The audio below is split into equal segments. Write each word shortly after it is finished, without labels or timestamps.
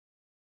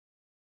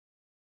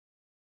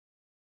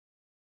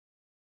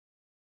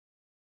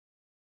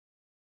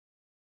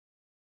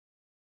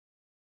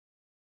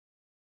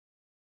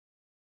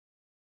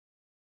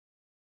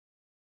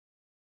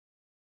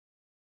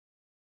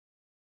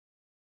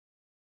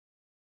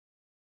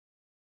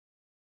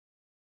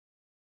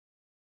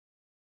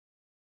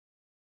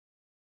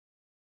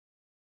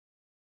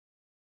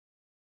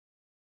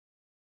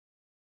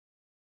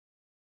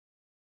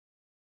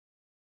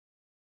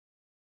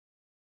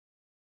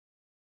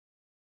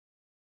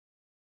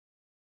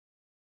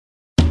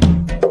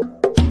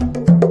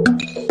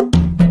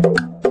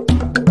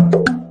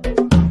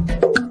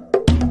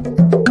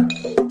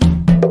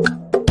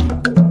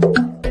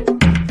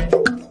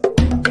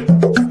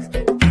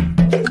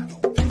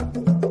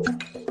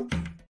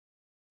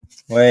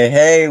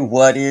Hey,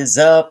 what is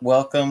up?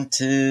 Welcome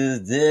to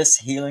this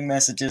Healing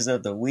Messages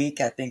of the Week.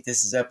 I think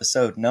this is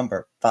episode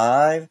number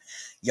 5.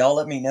 Y'all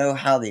let me know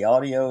how the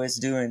audio is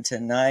doing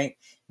tonight.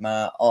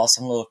 My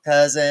awesome little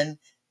cousin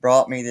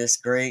brought me this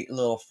great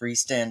little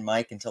freestand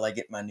mic until I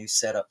get my new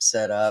setup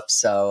set up.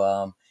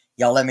 So,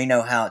 y'all let me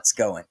know how it's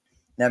going.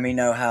 Let me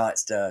know how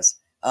it does.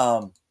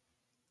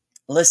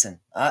 Listen,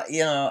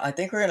 I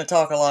think we're going to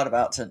talk a lot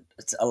about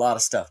a lot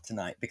of stuff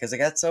tonight because I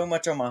got so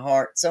much on my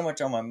heart, so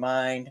much on my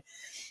mind,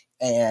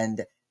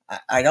 and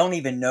I don't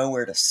even know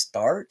where to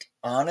start,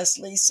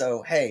 honestly.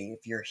 So, hey,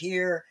 if you're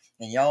here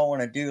and y'all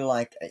want to do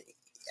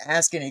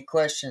ask any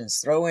questions,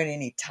 throw in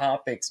any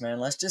topics, man,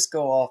 let's just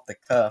go off the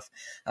cuff.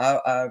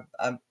 I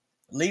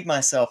leave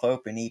myself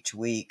open each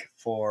week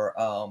for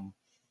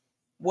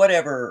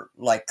whatever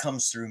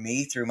comes through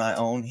me through my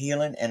own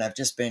healing, and I've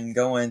just been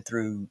going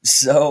through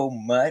so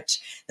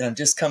much that I'm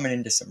just coming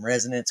into some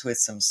resonance with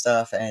some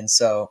stuff. And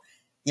so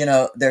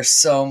there's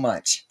so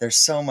much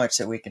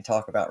that we can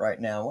talk about right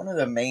now. One of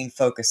the main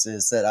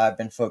focuses that I've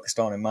been focused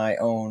on in my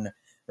own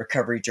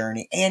recovery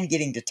journey, and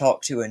getting to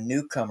talk to a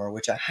newcomer,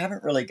 which I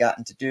haven't really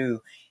gotten to do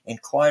in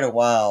quite a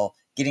while,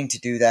 getting to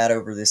do that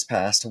over this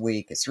past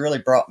week, it's really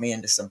brought me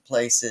into some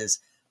places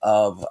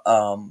of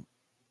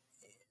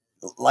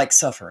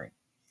suffering.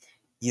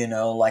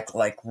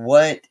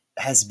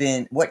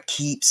 What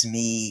keeps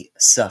me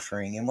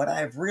suffering, and what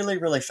I've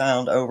really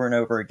found over and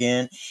over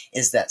again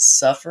is that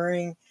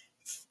suffering,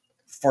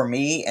 for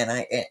me,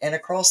 and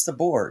across the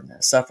board,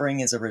 suffering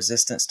is a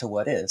resistance to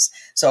what is.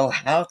 So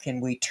how can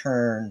we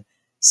turn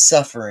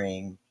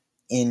suffering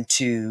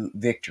into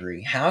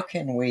victory? How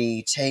can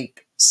we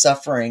take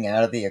suffering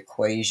out of the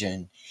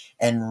equation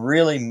and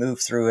really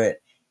move through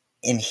it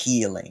in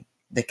healing?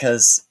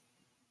 Because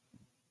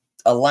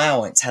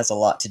allowance has a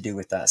lot to do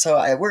with that. So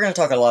we're going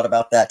to talk a lot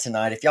about that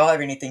tonight. If y'all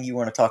have anything you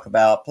want to talk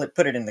about,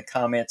 put it in the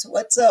comments.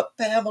 What's up,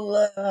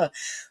 Pamela?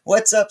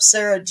 What's up,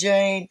 Sarah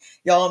Jane?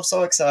 Y'all, I'm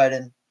so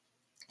excited.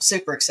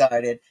 Super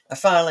excited. I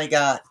finally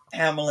got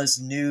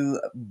Pamela's new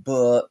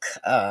book,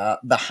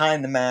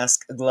 Behind the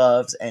Mask,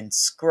 Gloves, and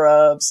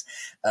Scrubs,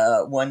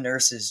 One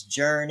Nurse's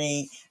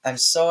Journey. I'm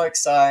so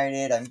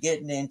excited. I'm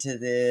getting into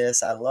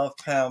this. I love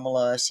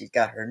Pamela. She's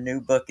got her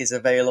new book is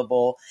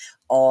available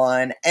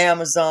on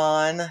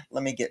Amazon.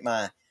 Let me get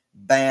my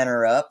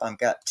banner up. I've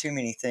got too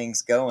many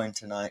things going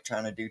tonight,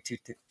 trying to do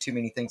too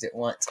many things at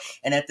once.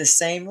 And at the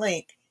same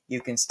link, you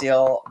can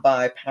still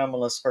buy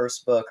Pamela's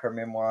first book, her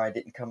memoir, I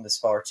Didn't Come This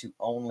Far to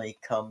Only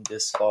Come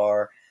This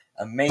Far.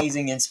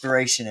 Amazing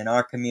inspiration in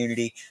our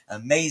community,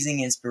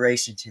 amazing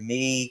inspiration to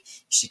me.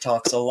 She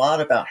talks a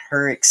lot about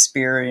her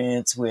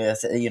experience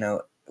with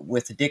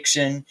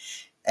addiction,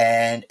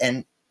 and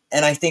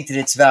I think that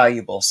it's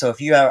valuable. So if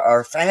you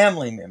are a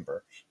family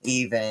member,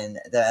 even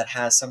that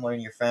has someone in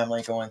your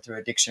family going through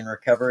addiction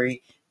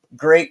recovery,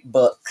 great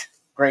book.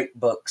 Great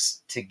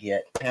books to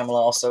get. Pamela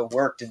also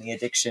worked in the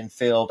addiction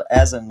field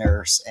as a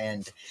nurse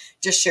and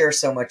just shares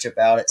so much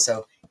about it.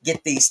 So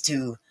get these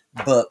two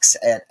books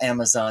at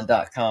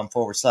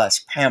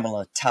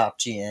amazon.com/Pamela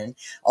Topjian.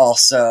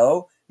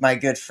 Also, my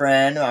good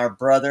friend, our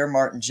brother,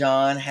 Martin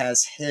John,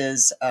 has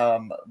his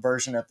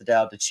version of the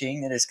Tao Te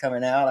Ching that is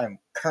coming out. I'm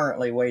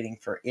currently waiting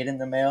for it in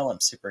the mail. I'm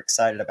super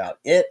excited about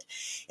it.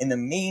 In the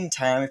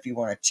meantime, if you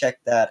want to check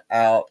that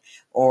out,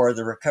 or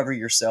the Recover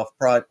Yourself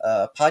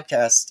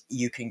podcast,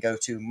 you can go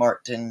to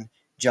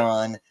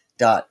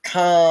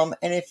martinjohn.com.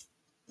 And if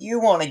you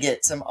want to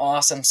get some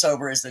awesome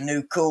Sober is the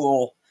New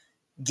Cool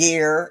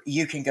gear,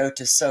 you can go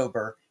to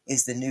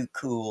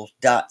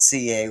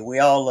soberisthenewcool.ca. We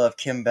all love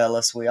Kim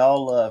Bellis. We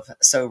all love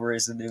Sober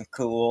is the New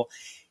Cool.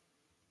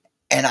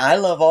 And I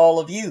love all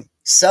of you.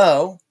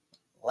 So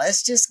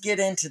let's just get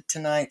into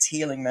tonight's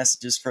healing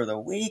messages for the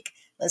week.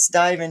 Let's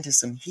dive into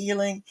some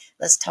healing.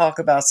 Let's talk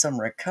about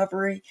some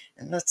recovery.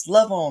 And let's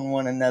love on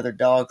one another,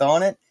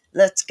 doggone it.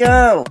 Let's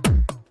go.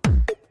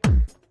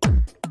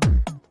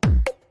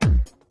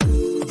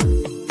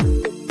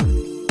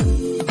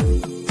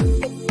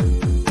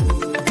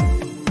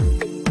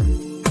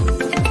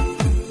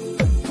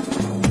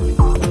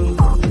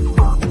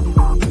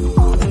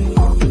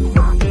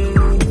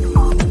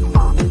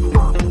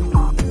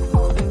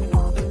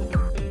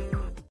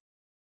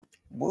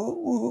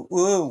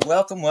 Woo.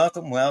 Welcome.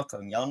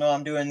 Y'all know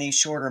I'm doing these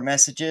shorter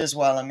messages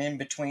while I'm in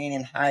between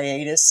in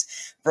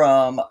hiatus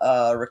from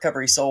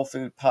Recovery Soul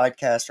Food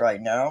podcast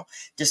right now,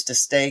 just to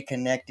stay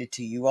connected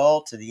to you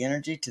all, to the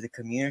energy, to the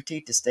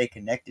community, to stay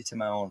connected to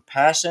my own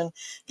passion,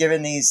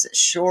 giving these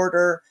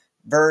shorter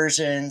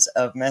versions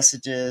of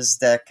messages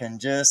that can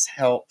just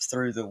help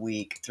through the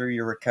week, through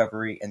your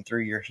recovery, and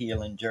through your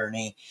healing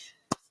journey.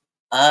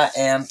 I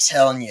am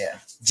telling you,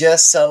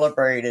 just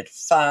celebrated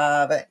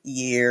 5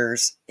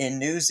 years in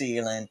New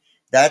Zealand.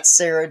 That's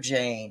Sarah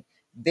Jane.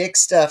 big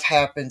stuff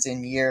happens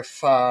in year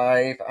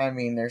 5. I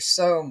mean, there's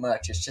so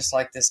much. It's just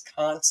like this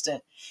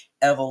constant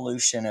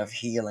evolution of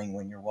healing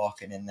when you're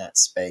walking in that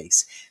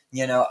space.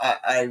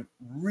 I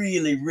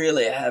really,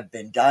 really have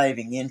been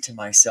diving into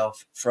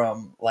myself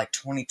from like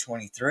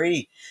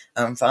 2023.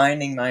 I'm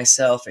finding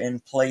myself in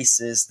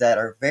places that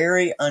are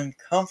very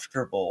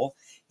uncomfortable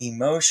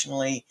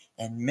emotionally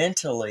and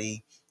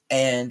mentally,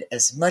 and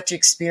as much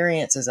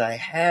experience as I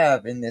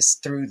have in this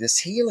through this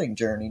healing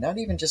journey, not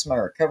even just my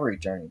recovery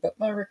journey, but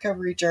my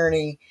recovery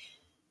journey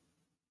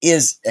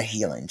is a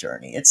healing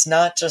journey. It's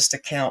not just to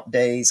count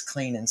days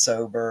clean and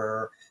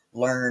sober,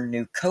 learn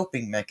new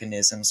coping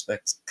mechanisms,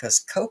 because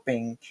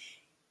coping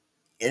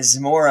is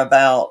more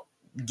about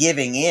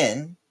giving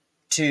in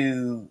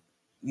to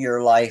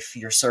your life,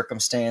 your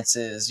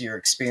circumstances, your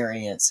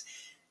experience,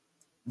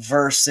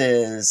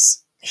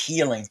 versus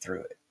healing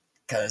through it.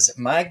 Because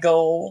my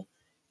goal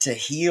to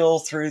heal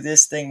through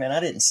this thing, man, I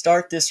didn't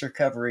start this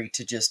recovery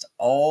to just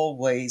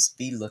always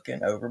be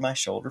looking over my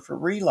shoulder for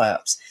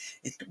relapse.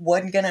 It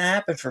wasn't going to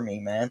happen for me,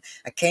 man.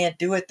 I can't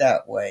do it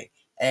that way.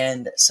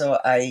 And so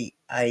I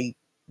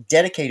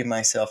dedicated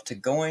myself to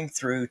going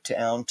through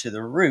down to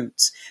the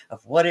roots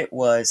of what it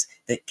was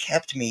that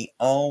kept me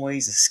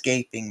always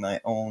escaping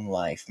my own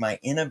life, my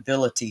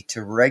inability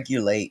to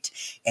regulate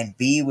and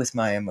be with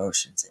my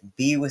emotions and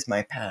be with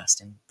my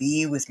past and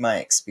be with my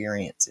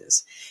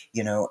experiences,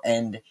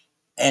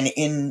 and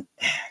in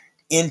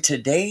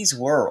today's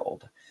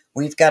world,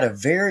 we've got a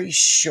very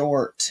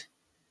short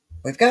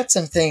we've got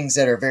some things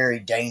that are very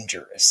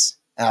dangerous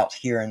out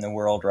here in the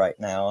world right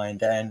now,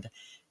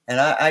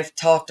 I've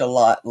talked a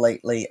lot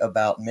lately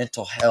about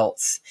mental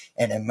health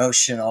and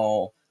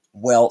emotional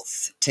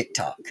wealth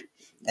TikTok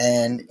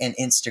and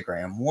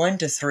Instagram, 1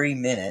 to 3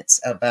 minutes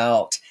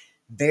about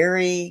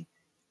very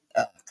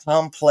uh,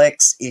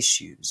 complex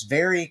issues,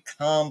 very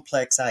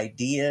complex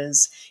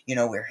ideas.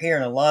 We're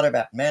hearing a lot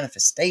about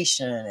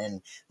manifestation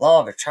and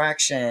law of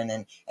attraction,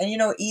 and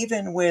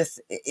even with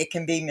it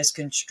can be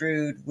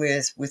misconstrued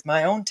with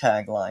my own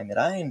tagline that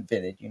I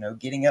invented.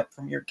 Getting up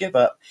from your give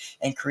up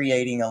and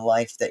creating a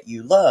life that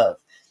you love.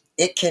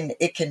 It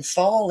can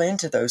fall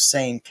into those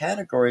same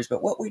categories,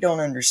 but what we don't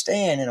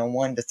understand in a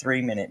 1 to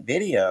 3 minute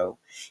video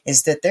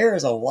is that there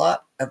is a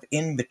lot of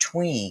in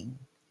between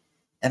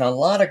and a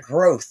lot of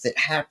growth that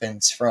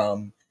happens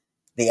from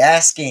the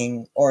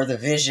asking or the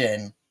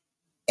vision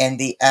and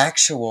the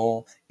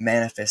actual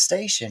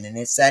manifestation. And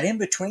it's that in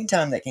between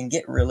time that can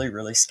get really,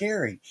 really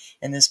scary.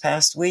 And this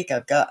past week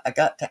I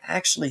got to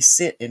actually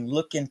sit and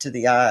look into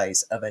the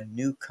eyes of a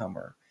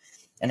newcomer,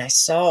 and I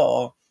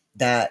saw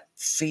that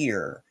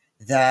fear,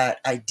 that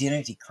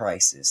identity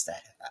crisis,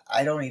 that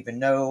I don't even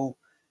know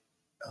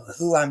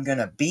who I'm going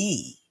to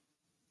be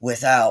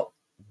without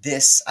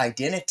this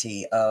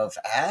identity of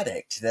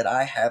addict that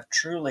I have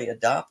truly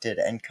adopted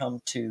and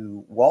come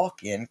to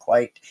walk in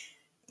quite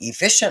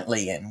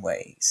efficiently in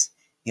ways.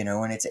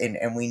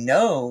 And we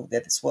know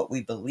that it's what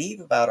we believe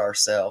about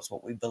ourselves,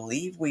 what we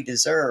believe we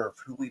deserve,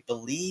 who we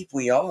believe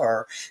we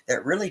are,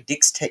 that really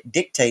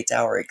dictates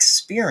our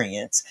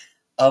experience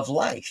of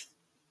life.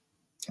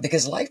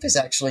 Because life is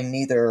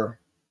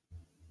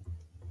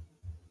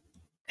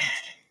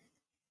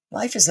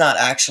not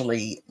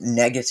actually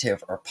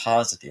negative or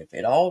positive.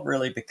 It all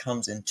really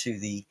becomes into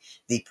the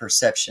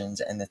perceptions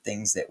and the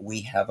things that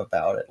we have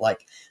about it.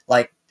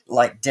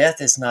 Like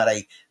death is not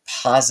a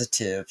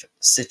positive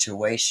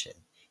situation.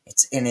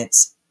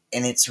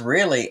 It's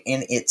really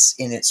in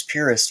its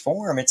purest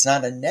form. It's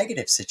not a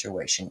negative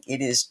situation.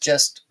 It is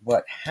just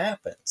what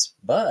happens.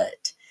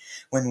 But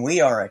when we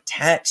are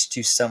attached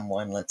to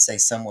someone, let's say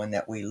someone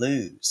that we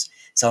lose,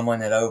 someone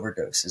that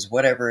overdoses,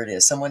 whatever it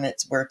is,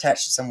 we're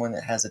attached to someone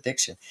that has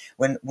addiction.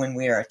 When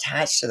we are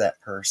attached to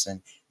that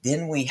person,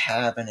 then we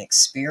have an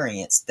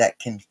experience that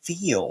can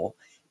feel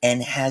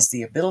and has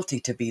the ability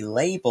to be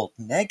labeled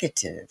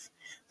negative,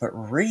 but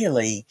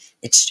really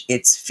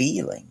it's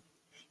feeling.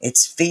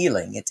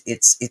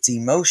 It's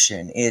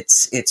emotion.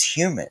 It's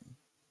human.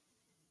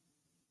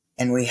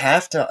 And we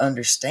have to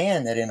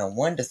understand that in a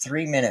 1 to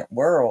 3 minute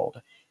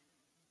world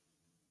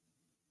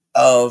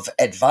of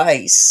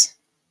advice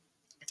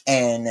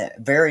and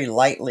very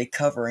lightly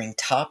covering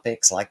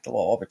topics like the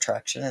law of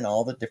attraction and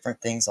all the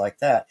different things like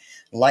that,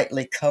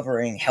 lightly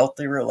covering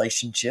healthy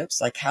relationships.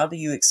 Like, how do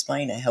you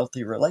explain a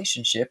healthy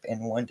relationship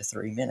in 1 to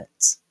 3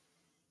 minutes?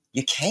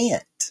 You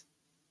can't.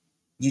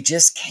 You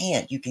just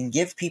can't. You can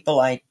give people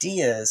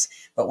ideas,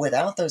 but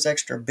without those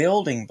extra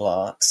building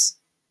blocks,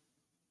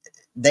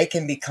 they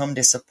can become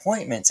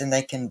disappointments, and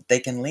they can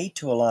lead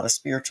to a lot of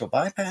spiritual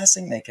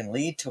bypassing. They can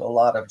lead to a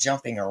lot of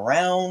jumping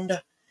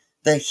around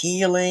the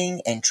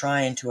healing and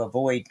trying to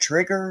avoid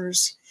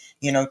triggers.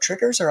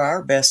 Triggers are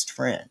our best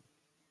friend.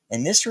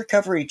 In this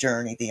recovery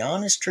journey, the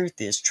honest truth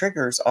is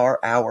triggers are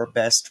our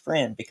best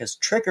friend, because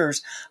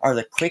triggers are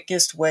the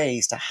quickest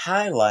ways to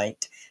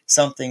highlight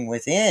something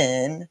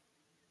within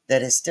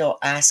that is still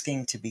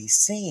asking to be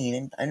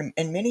seen. And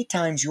many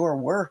times your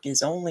work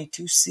is only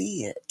to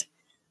see it,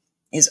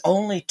 is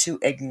only to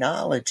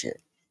acknowledge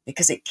it,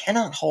 because it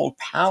cannot hold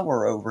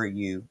power over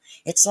you.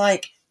 It's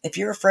like if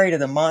you're afraid of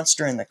the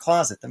monster in the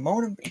closet, the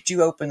moment that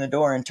you open the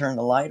door and turn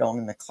the light on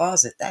in the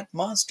closet, that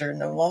monster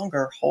no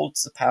longer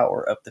holds the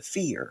power of the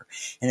fear.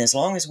 And as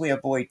long as we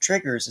avoid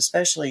triggers,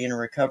 especially in a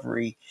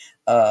recovery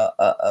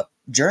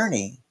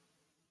journey,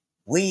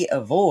 we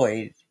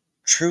avoid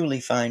truly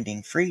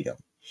finding freedom.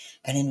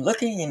 And in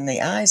looking in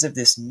the eyes of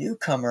this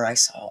newcomer, I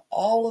saw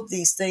all of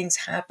these things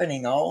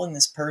happening all in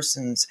this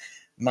person's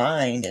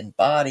mind and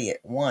body at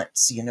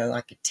once.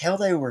 I could tell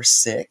they were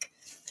sick.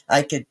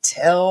 I could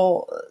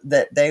tell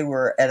that they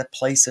were at a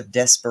place of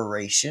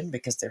desperation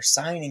because they're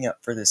signing up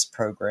for this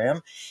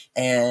program.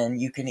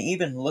 And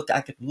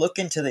I could look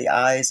into the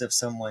eyes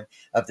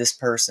of this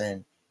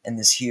person and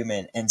this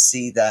human and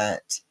see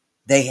that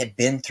they had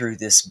been through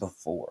this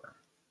before.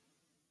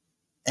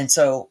 And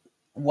so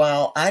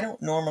while I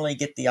don't normally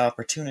get the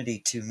opportunity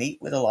to meet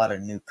with a lot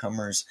of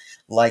newcomers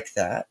like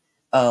that,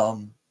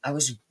 I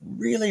was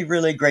really,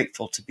 really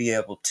grateful to be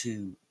able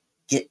to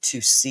get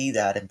to see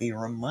that and be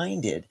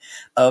reminded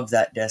of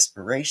that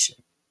desperation.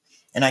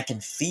 And I can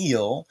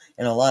feel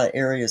in a lot of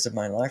areas of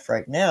my life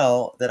right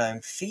now that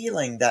I'm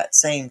feeling that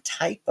same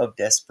type of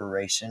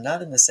desperation,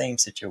 not in the same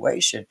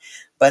situation,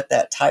 but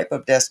that type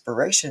of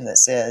desperation that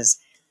says,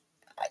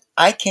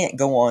 I can't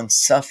go on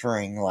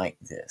suffering like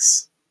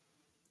this.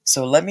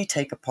 So let me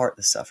take apart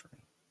the suffering.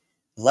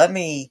 Let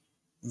me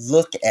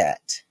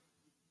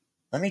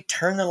let me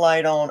turn the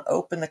light on,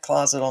 open the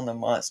closet on the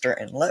monster,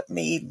 and let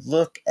me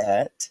look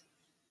at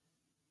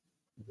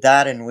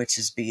that in which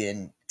is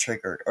being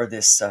triggered, or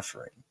this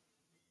suffering.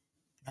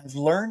 I've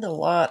learned a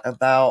lot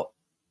about,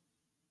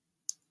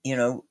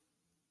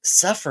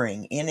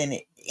 suffering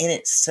in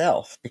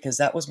itself, because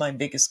that was my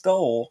biggest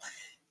goal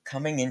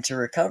coming into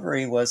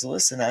recovery was,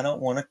 listen, I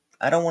don't want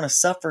to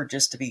suffer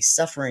just to be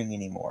suffering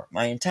anymore.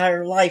 My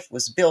entire life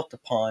was built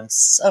upon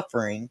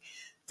suffering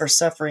for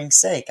suffering's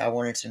sake. I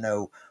wanted to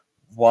know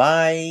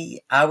why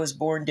I was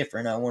born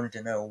different. I wanted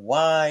to know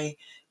why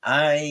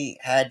I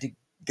had to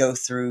go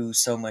through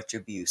so much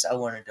abuse. I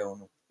wanted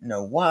to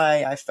know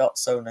why I felt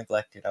so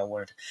neglected.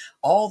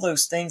 All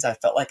those things I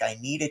felt like I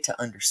needed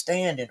to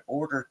understand in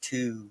order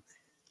to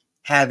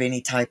have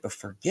any type of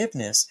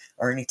forgiveness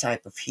or any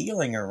type of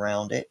healing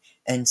around it.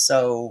 And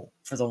so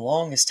for the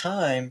longest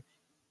time,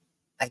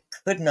 I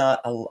could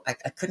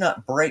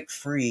not break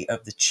free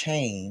of the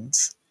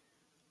chains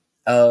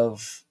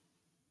of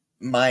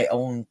my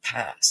own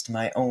past,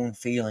 my own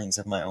feelings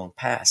of my own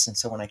past. And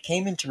so when I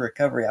came into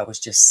recovery, I was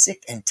just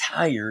sick and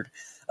tired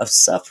of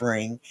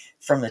suffering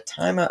from the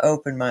time I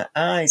opened my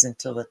eyes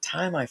until the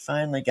time I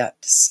finally got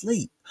to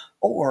sleep,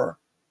 or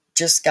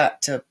just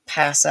got to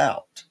pass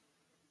out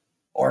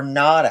or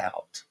nod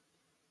out,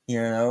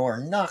 or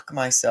knock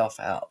myself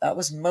out. That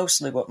was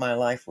mostly what my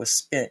life was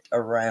spent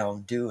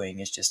around doing,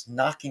 is just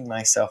knocking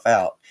myself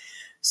out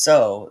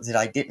so that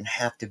I didn't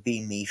have to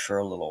be me for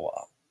a little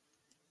while.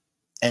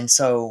 And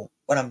so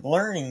what I'm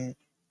learning,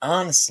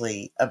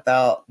 honestly,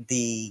 about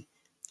the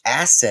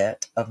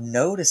asset of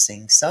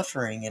noticing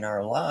suffering in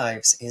our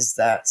lives is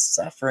that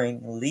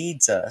suffering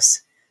leads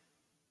us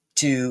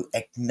to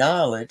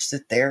acknowledge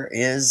that there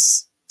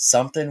is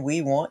something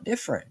we want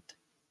different.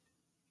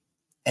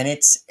 And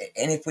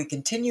if we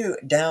continue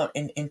down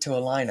into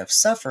a line of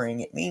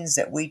suffering, it means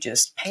that we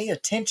just pay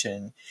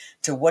attention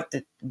to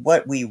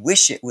what we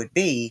wish it would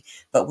be,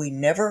 but we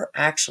never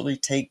actually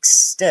take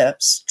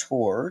steps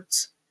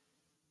towards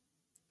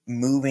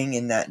moving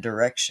in that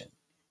direction.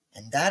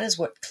 And that is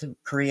what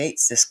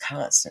creates this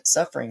constant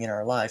suffering in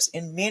our lives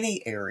in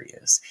many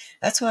areas.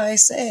 That's why I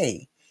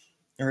say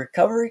the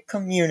recovery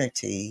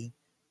community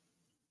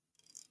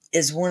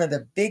is one of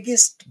the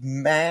biggest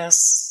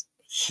mass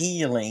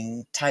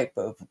healing type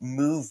of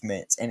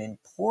movements, and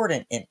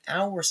important in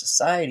our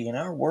society, in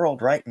our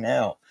world right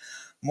now,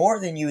 more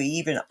than you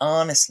even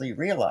honestly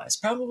realize,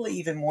 probably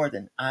even more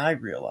than I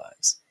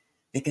realize,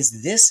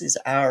 because this is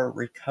our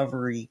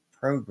recovery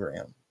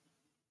program.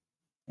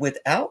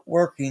 Without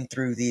working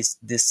through this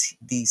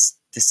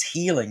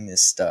healing,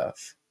 this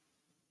stuff,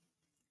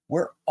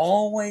 we're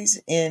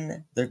always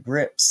in the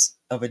grips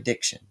of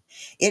addiction.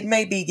 It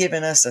may be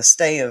giving us a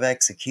stay of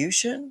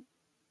execution,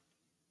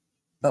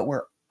 but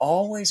we're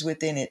always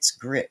within its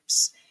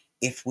grips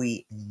if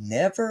we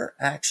never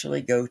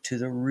actually go to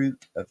the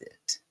root of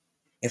it.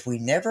 If we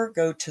never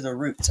go to the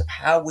roots of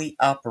how we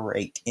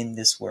operate in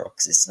this world,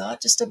 because it's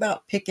not just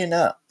about picking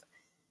up.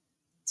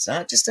 It's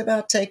not just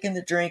about taking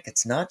the drink.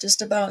 It's not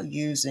just about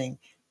using.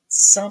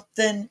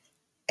 Something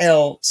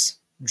else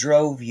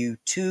drove you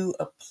to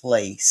a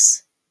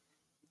place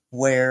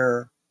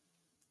where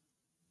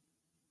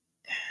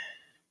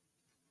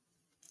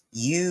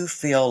you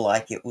feel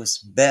like it was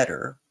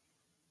better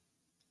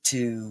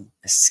to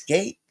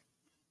escape,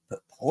 put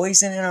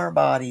poison in our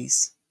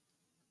bodies,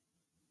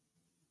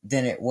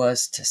 than it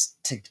was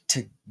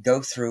to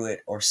go through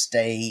it or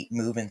stay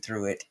moving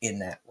through it in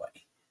that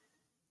way.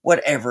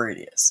 Whatever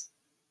it is.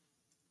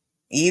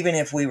 Even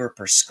if we were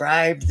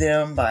prescribed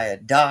them by a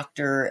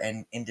doctor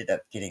and ended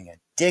up getting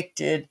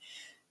addicted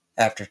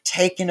after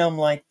taking them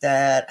like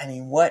that. I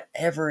mean,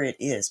 whatever it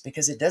is,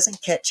 because it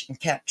doesn't catch and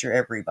capture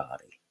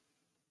everybody.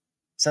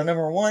 So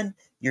number one,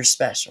 You're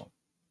special.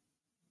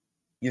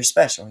 You're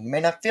special. You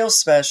may not feel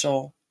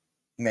special.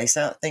 You may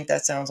think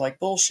that sounds like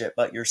bullshit,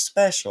 but you're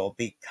special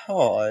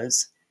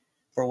because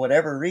for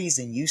whatever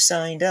reason you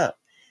signed up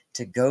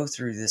to go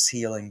through this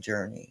healing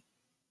journey.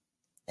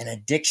 And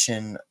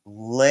addiction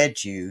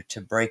led you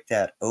to break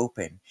that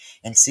open.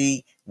 And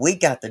see, we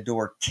got the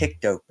door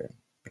kicked open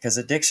because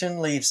addiction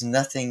leaves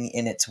nothing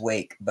in its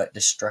wake but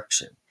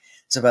destruction.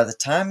 So by the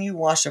time you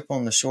wash up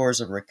on the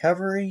shores of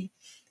recovery,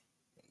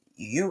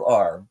 you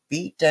are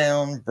beat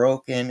down,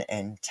 broken,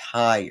 and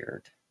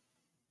tired.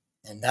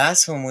 And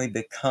that's when we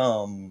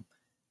become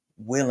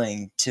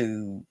willing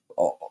to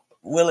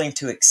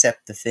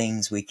accept the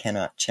things we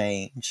cannot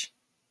change.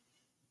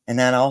 And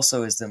that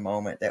also is the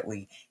moment that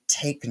we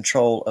take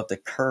control of the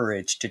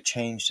courage to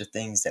change the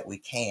things that we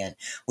can.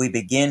 We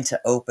begin to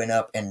open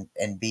up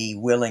and be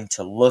willing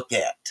to look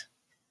at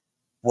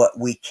what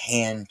we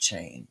can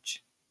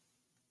change.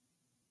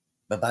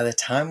 But by the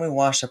time we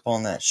wash up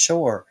on that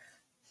shore,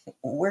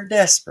 we're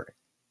desperate.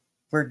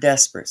 We're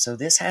desperate. So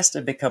this has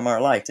to become our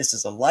life. This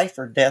is a life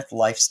or death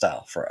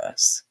lifestyle for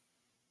us.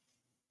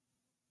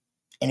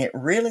 And it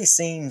really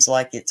seems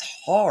like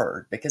it's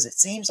hard because it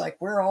seems like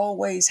we're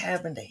always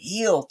having to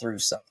heal through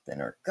something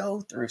or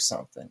go through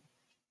something.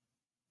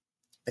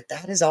 But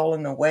that is all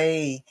in the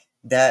way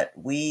that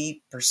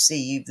we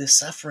perceive the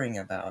suffering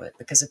about it.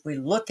 Because if we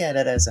look at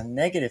it as a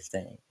negative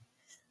thing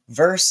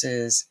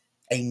versus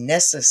a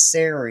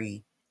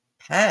necessary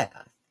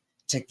path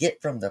to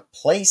get from the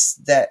place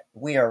that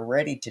we are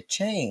ready to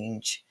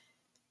change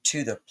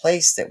to the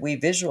place that we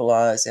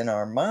visualize in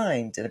our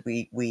mind that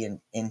we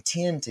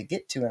intend to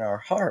get to in our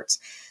hearts,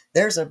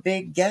 there's a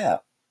big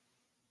gap.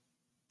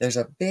 There's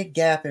a big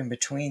gap in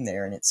between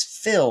there, and it's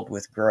filled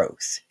with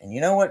growth. And you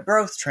know what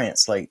growth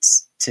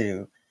translates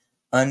to?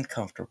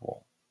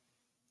 Uncomfortable.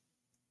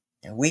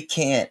 And we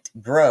can't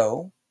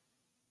grow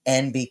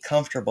and be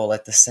comfortable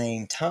at the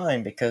same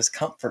time because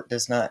comfort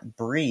does not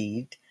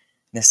breed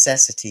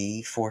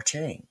necessity for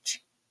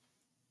change.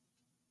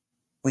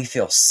 We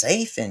feel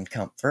safe in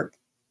comfort,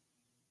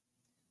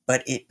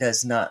 but it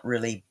does not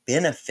really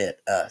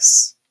benefit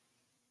us.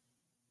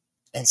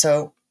 And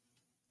so,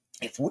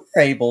 if we're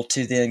able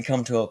to then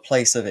come to a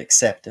place of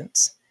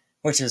acceptance,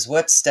 which is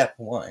what's step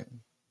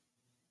one,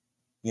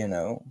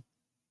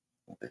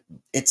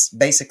 it's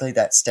basically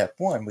that step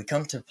one. We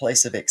come to a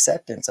place of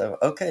acceptance of,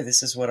 okay,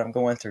 this is what I'm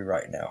going through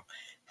right now.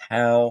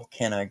 How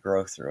can I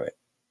grow through it?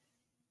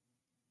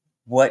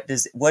 What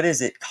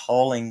is it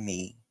calling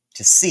me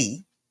to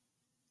see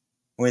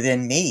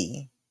within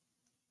me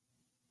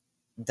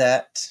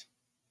that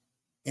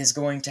is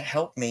going to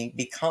help me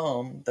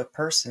become the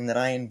person that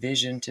I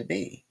envision to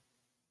be?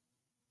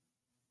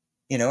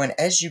 And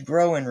as you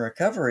grow in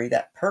recovery,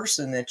 that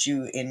person that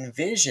you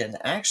envision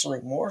actually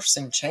morphs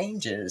and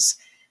changes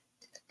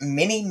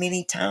many,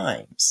 many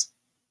times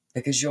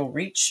because you'll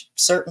reach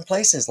certain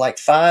places like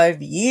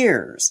 5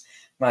 years,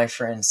 my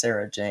friend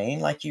Sarah Jane.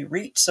 Like you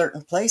reach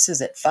certain places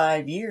at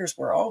 5 years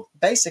where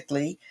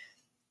basically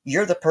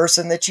you're the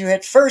person that you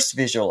had first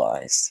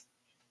visualized.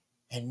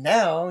 And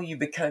now you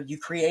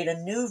create a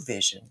new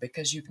vision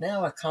because you've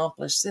now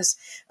accomplished this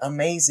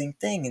amazing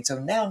thing. And so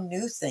now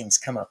new things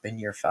come up in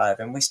year 5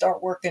 and we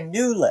start working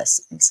new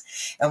lessons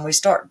and we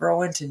start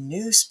growing to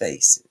new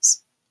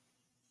spaces.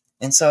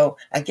 And so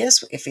I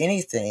guess if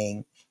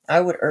anything,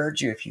 I would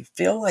urge you, if you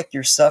feel like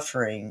you're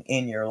suffering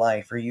in your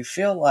life or you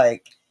feel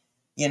like,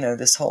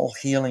 this whole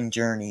healing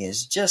journey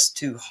is just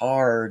too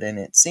hard and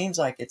it seems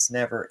like it's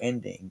never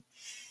ending,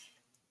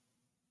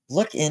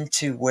 look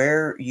into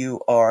where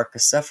you are,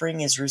 because suffering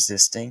is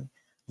resisting.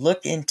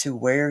 Look into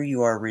where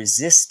you are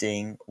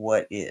resisting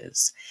what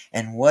is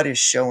and what is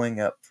showing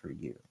up for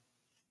you.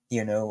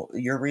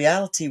 Your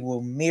reality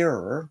will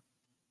mirror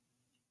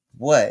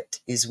what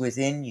is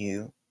within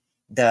you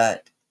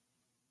that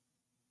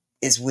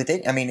is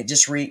within. I mean,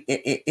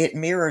 it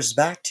mirrors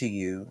back to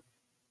you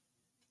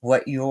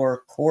what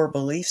your core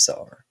beliefs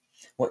are,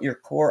 what your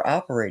core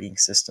operating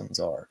systems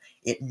are.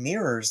 It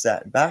mirrors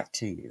that back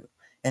to you.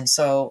 And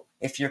so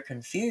if you're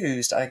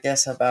confused, I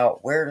guess,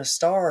 about where to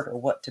start or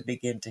what to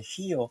begin to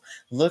heal,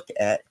 look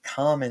at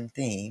common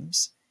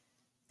themes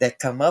that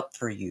come up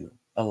for you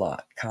a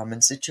lot,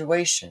 common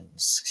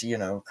situations,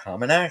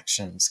 common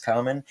actions,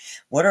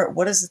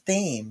 what is the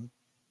theme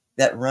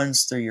that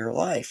runs through your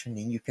life? And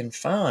then you can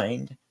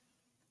find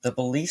the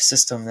belief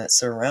system that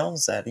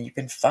surrounds that, and you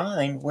can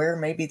find where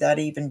maybe that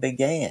even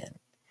began.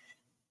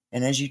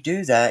 And as you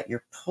do that,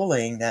 you're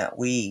pulling that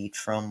weed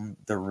from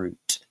the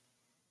root.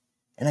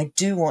 And I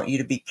do want you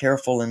to be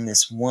careful in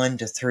this 1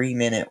 to 3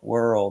 minute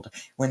world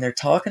when they're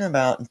talking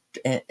about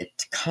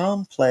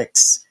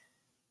complex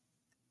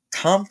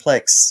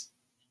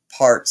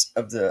parts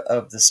of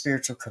the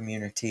spiritual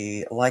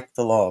community, like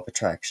the law of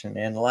attraction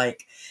and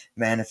like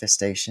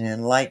manifestation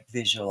and like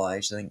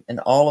visualizing and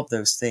all of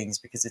those things,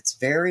 because it's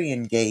very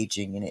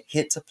engaging and it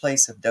hits a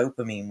place of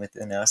dopamine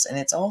within us, and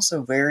it's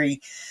also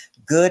very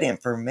good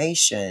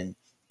information,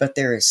 but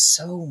there is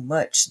so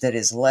much that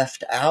is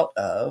left out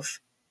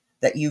of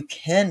that you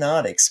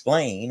cannot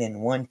explain in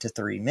 1 to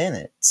 3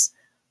 minutes.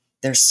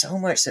 There's so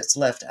much that's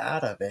left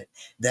out of it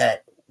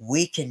that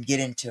we can get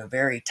into a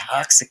very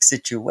toxic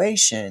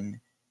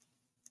situation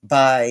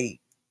by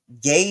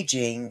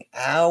gauging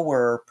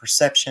our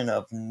perception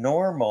of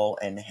normal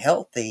and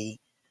healthy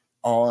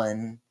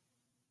on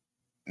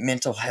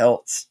mental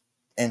health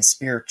and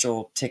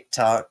spiritual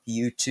TikTok,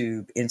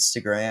 YouTube,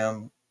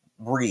 Instagram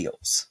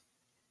reels.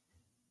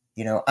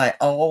 I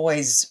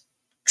always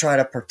try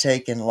to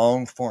partake in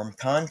long form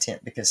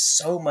content because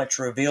so much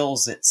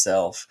reveals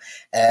itself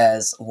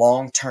as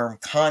long term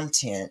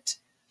content,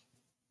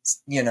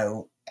 you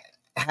know,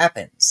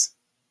 happens.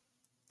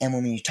 And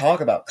when you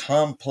talk about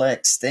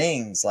complex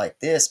things like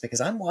this,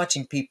 because I'm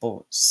watching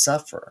people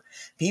suffer,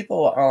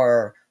 people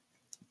are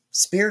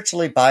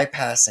spiritually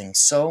bypassing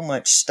so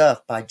much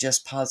stuff by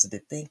just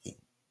positive thinking.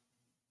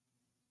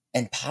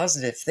 And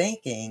positive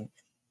thinking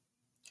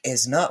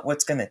is not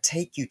what's going to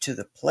take you to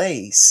the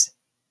place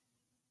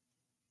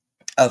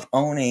of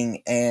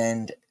owning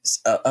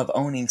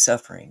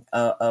suffering,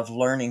 of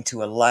learning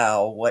to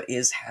allow what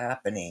is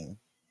happening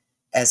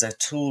as a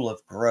tool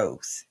of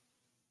growth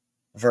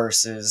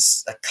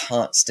versus a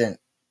constant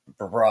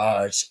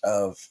barrage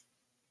of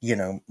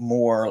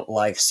more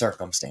life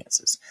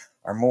circumstances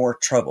or more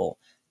trouble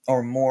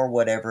or more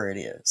whatever it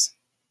is.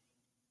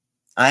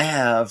 I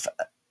have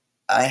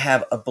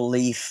a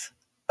belief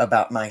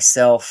about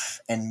myself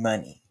and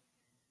money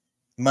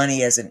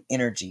as an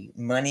energy,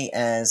 money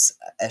as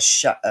a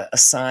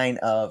sign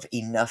of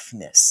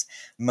enoughness,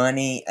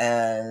 money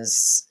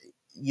as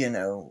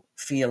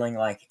feeling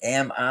like,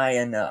 am I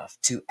enough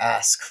to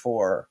ask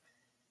for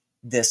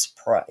this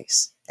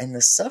price? And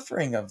the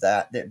suffering of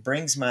that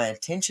brings my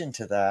attention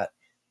to that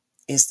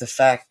is the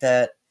fact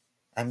that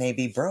I may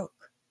be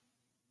broke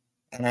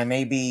and I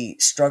may be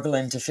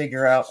struggling to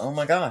figure out, oh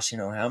my gosh,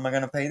 how am I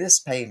going to pay this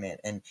payment?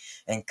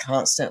 And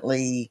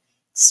constantly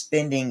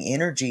spending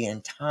energy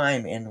and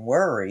time in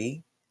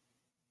worry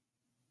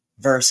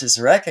versus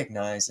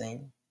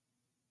recognizing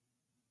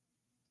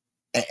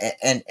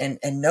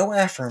and no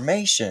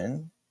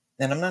affirmation.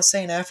 And I'm not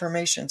saying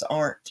affirmations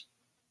aren't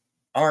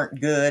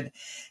good.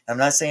 I'm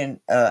not saying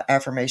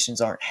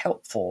affirmations aren't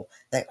helpful.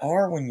 They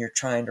are when you're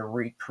trying to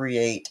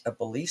recreate a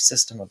belief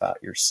system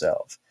about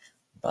yourself.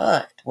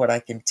 But what I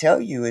can tell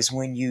you is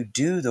when you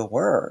do the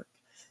work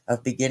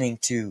of beginning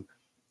to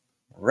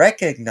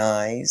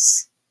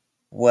recognize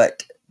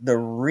what the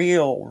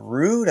real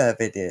root of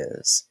it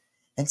is,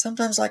 and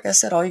sometimes, like I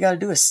said, all you got to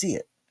do is see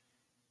it.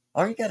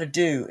 All you got to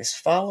do is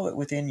follow it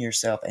within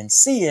yourself and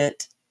see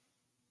it,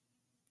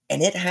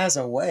 and it has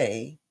a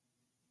way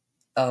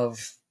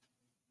of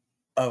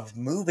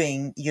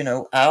moving,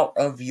 out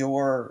of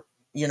your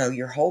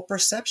whole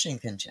perception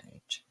can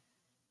change.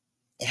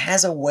 It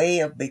has a way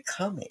of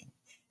becoming.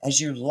 As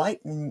you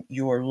lighten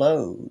your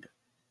load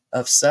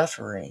of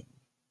suffering,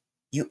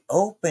 you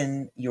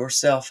open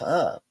yourself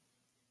up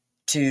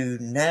to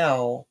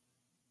now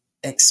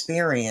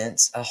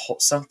experience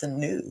something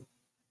new,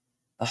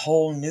 a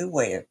whole new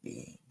way of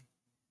being.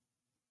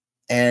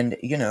 And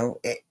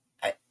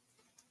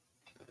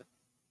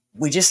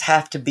we just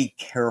have to be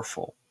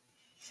careful.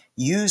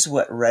 Use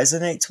what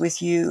resonates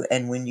with you,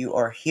 and when you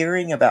are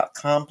hearing about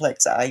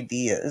complex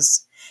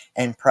ideas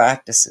and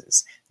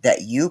practices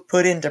that you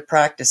put into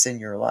practice in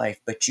your life,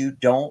 but you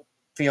don't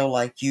feel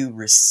like you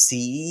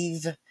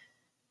receive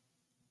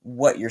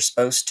what you're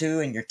supposed to,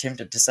 and you're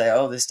tempted to say,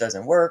 oh, this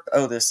doesn't work,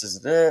 oh, this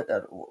is it,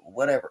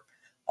 whatever,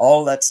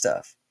 all that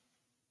stuff.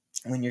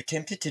 When you're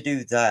tempted to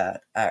do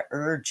that, I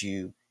urge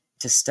you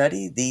to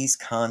study these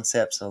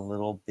concepts a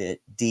little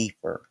bit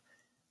deeper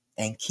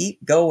and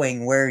keep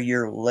going where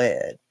you're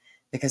led.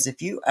 Because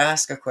if you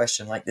ask a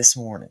question like this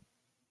morning,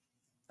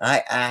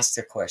 I asked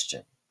a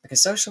question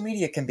because social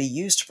media can be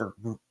used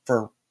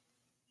for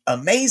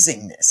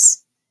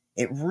amazingness.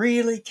 It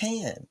really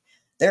can.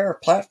 There are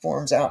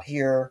platforms out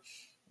here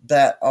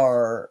that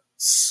are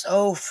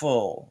so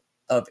full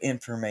of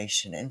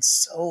information and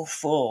so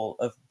full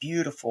of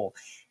beautiful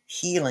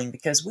healing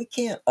because we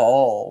can't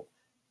all,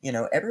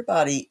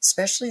 everybody,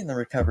 especially in the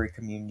recovery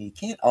community,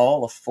 can't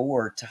all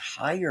afford to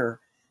hire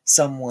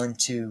someone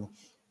to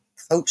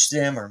coach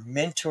them or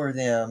mentor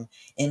them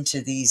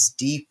into these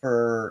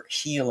deeper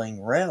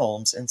healing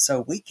realms. And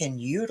so we can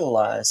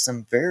utilize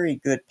some very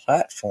good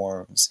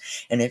platforms.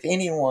 And if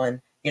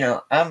anyone,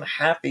 I'm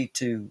happy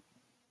to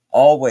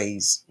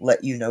always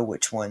let you know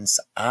which ones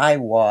I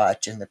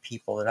watch and the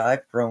people that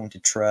I've grown to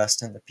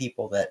trust and the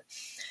people that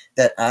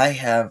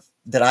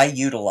I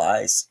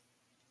utilize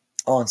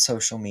on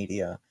social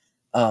media.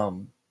 I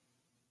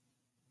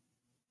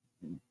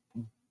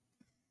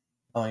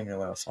don't even know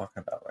what I was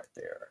talking about right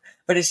there.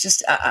 But it's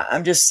just,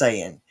 I'm just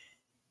saying,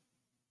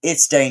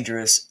 it's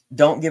dangerous.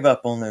 Don't give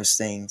up on those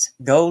things.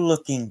 Go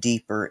looking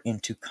deeper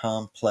into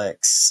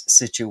complex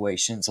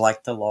situations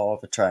like the law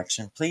of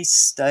attraction. Please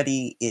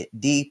study it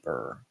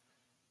deeper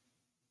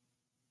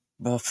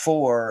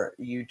before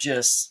you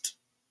just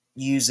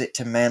use it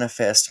to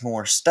manifest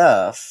more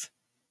stuff.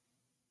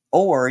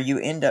 Or you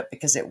end up,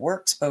 because it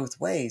works both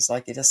ways.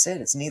 Like I just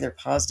said, it's neither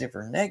positive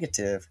or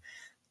negative.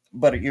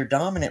 But your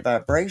dominant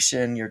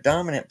vibration, your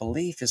dominant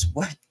belief is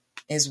what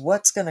is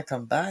what's going to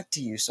come back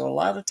to you. So a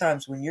lot of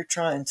times when you're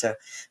trying to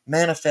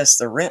manifest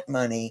the rent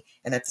money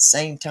and at the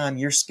same time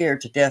you're scared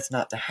to death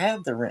not to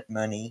have the rent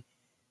money,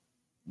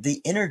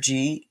 the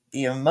energy,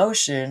 the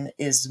emotion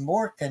is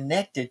more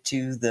connected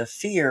to the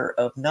fear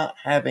of not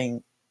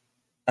having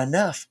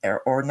enough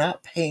or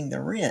not paying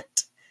the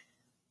rent.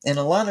 And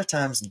a lot of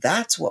times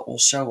that's what will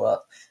show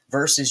up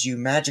versus you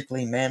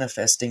magically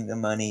manifesting the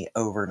money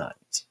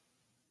overnight.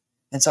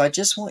 And so I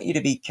just want you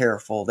to be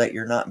careful that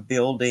you're not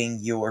building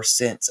your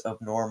sense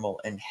of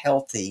normal and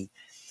healthy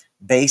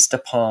based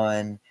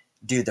upon,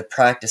 do the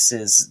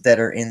practices that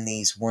are in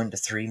these 1 to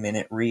 3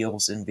 minute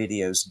reels and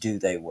videos, do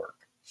they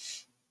work?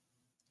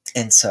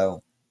 And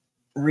so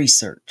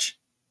research,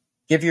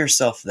 give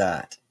yourself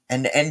that.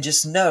 And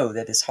just know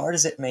that as hard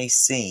as it may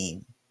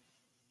seem,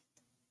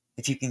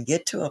 if you can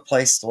get to a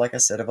place, like I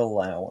said, of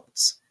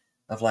allowance,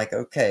 of like,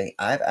 okay,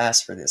 I've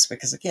asked for this.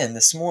 Because again,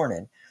 this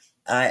morning,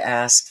 I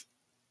asked,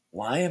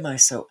 why am I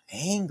so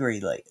angry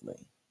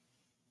lately?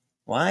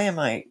 Why am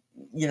I,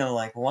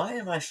 why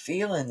am I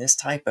feeling this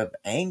type of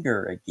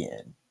anger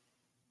again?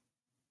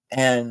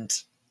 And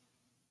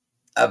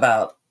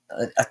about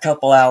a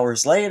couple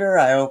hours later,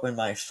 I open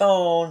my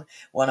phone.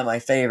 One of my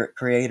favorite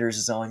creators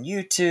is on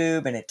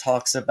YouTube, and it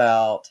talks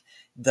about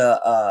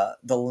the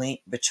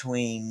link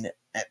between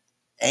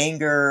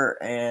anger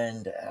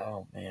and,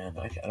 oh man,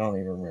 I don't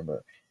even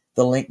remember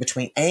the link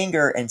between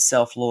anger and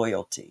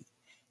self-loyalty.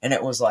 And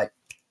it was like,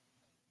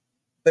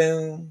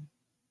 boom,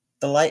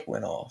 the light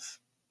went off.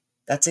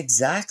 That's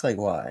exactly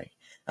why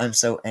I'm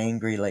so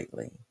angry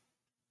lately,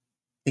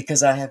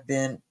 because I have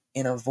been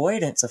in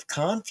avoidance of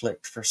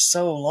conflict for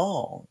so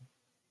long,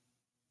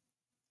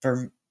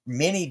 for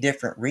many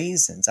different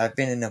reasons. I've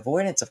been in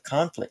avoidance of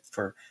conflict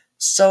for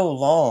so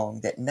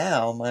long that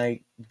now my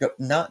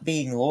not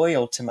being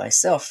loyal to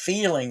myself,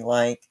 feeling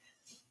like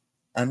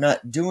I'm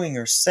not doing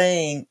or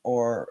saying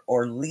or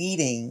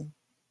leading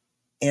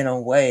in a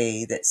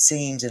way that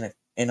seems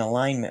in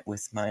alignment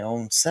with my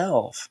own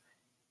self,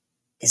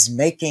 is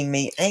making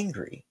me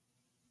angry.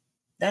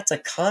 That's a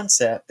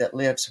concept that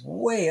lives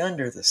way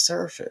under the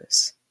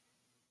surface.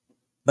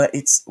 But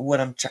it's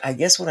I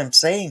guess what I'm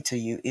saying to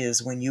you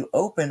is, when you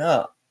open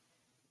up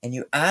and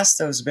you ask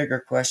those bigger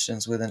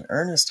questions with an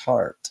earnest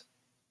heart,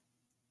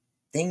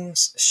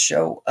 things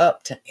show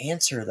up to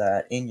answer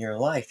that in your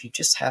life. You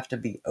just have to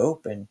be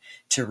open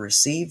to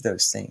receive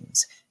those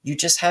things. You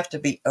just have to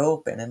be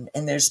open.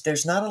 And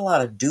there's not a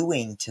lot of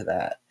doing to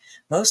that.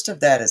 Most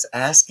of that is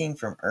asking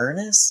from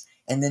earnest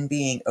and then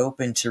being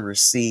open to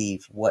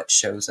receive what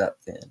shows up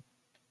then.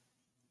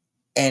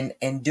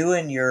 And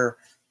doing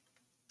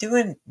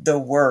the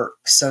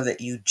work so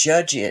that you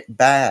judge it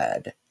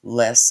bad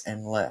less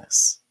and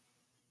less.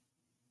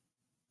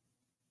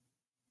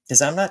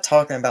 Because I'm not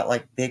talking about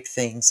like big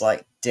things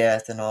like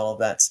death and all of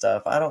that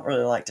stuff. I don't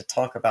really like to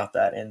talk about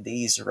that in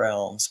these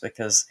realms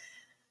because,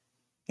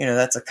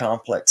 that's a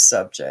complex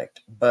subject.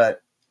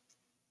 But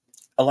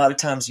a lot of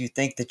times you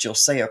think that you'll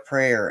say a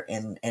prayer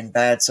and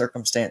bad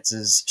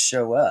circumstances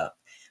show up.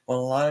 Well,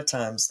 a lot of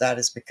times that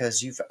is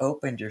because you've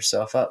opened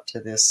yourself up to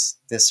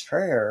this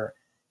prayer,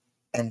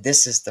 and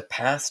this is the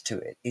path to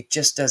it. It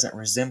just doesn't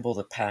resemble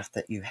the path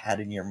that you had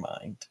in your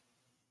mind.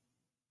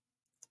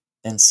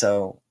 And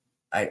so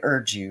I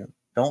urge you,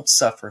 don't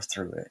suffer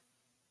through it.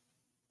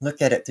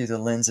 Look at it through the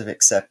lens of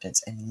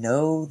acceptance and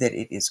know that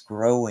it is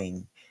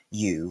growing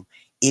you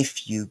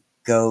if you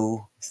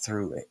go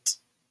through it.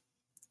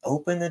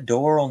 Open the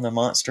door on the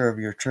monster of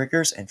your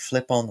triggers and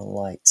flip on the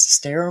lights.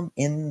 Stare them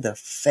in the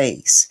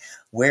face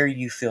where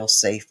you feel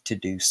safe to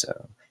do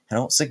so. I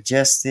don't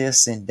suggest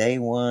this in day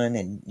one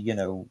and,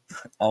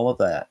 all of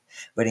that.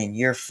 But in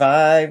year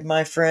 5,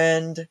 my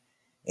friend,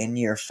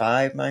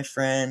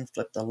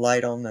 flip the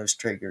light on those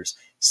triggers.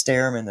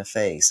 Stare them in the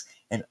face.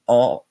 And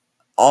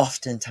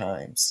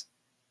oftentimes,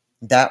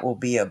 that will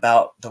be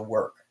about the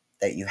work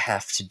that you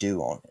have to do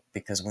on it.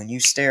 Because when you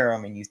stare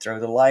them and you throw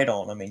the light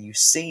on them and you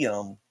see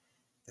them,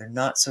 they're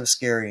not so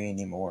scary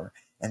anymore,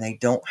 and they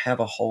don't have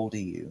a hold of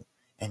you.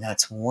 And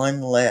that's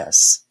one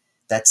less.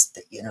 That's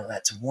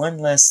one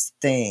less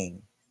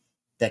thing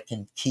that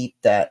can keep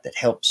that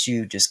helps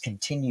you just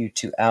continue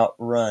to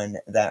outrun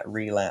that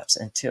relapse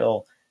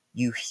until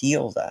you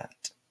heal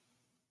that,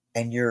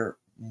 and you're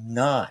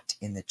not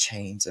in the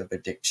chains of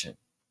addiction.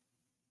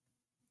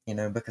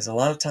 Because a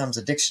lot of times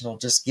addiction will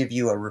just give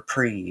you a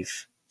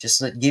reprieve,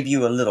 just give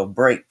you a little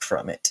break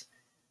from it.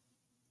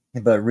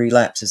 But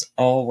relapse is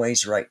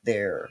always right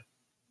there,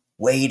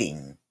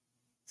 waiting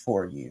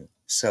for you.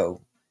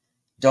 So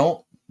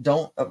don't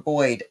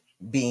avoid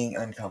being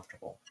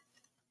uncomfortable.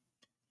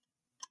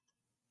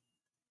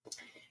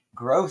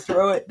 Grow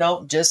through it.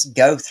 Don't just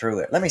go through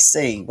it. Let me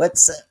see.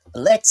 What's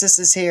Alexis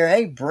is here.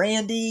 Hey,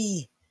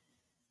 Brandy.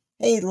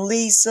 Hey,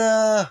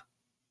 Lisa.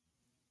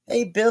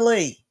 Hey,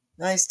 Billy.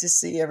 Nice to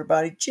see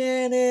everybody.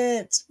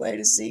 Janet, way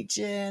to see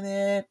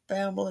Janet,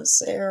 Pamela,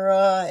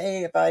 Sarah.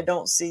 Hey, if I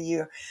don't see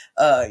you,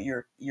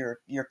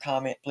 your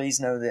comment, please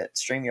know that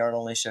StreamYard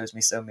only shows me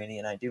so many,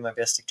 and I do my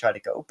best to try to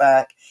go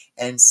back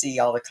and see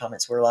all the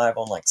comments. We're live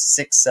on like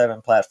 6,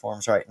 7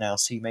 platforms right now,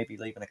 so you may be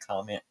leaving a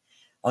comment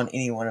on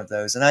any one of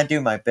those, and I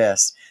do my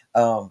best.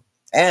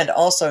 And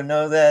also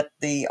know that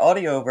the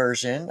audio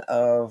version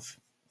of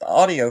the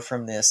audio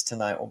from this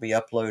tonight will be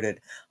uploaded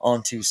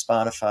onto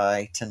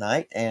Spotify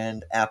tonight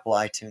and Apple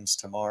iTunes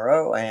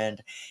tomorrow.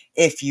 And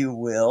if you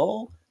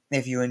will,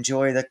 if you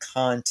enjoy the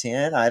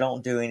content, I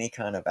don't do any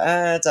kind of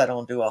ads, I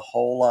don't do a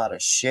whole lot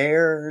of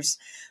shares.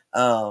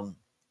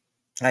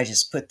 I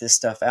just put this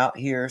stuff out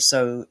here.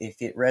 So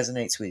if it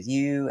resonates with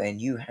you and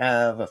you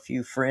have a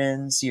few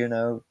friends,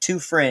 2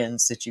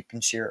 friends that you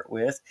can share it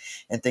with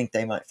and think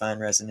they might find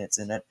resonance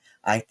in it,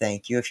 I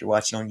thank you. If you're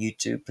watching on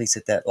YouTube, please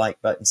hit that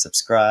like button,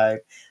 subscribe,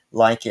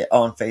 like it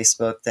on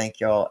Facebook.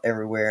 Thank y'all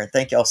everywhere. And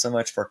thank y'all so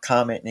much for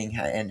commenting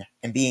and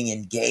being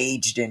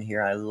engaged in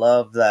here. I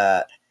love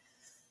that.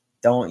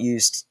 Don't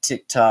use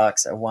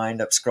TikToks. I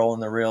wind up scrolling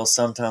the reels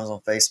sometimes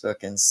on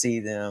Facebook and see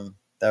them,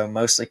 though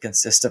mostly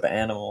consist of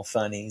animal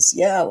funnies.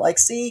 Yeah, like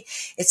see,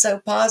 it's so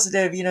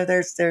positive.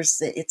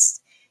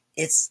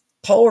 It's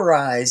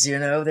polarized.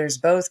 There's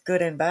both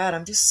good and bad.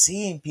 I'm just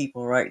seeing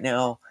people right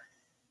now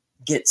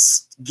get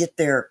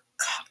their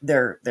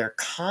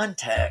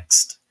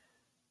context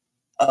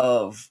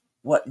of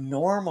what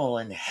normal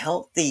and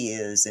healthy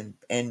is,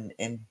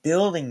 and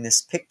building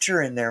this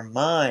picture in their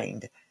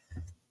mind,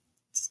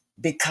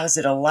 because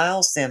it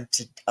allows them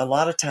to a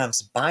lot of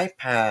times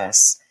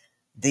bypass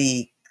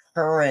the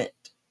current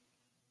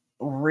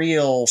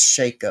real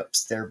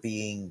shakeups they're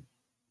being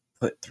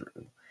put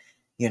through.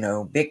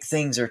 Big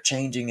things are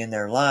changing in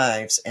their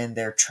lives, and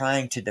they're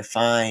trying to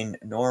define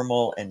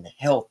normal and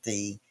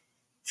healthy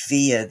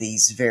via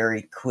these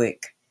very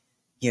quick,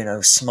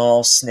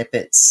 small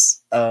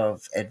snippets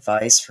of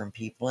advice from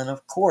people. And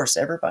of course,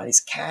 everybody's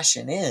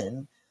cashing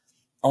in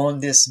on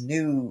this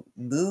new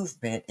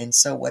movement. And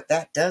so what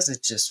that does is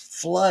just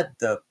flood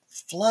the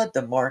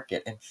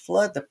market and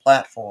flood the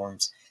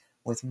platforms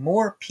with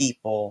more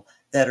people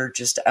that are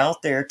just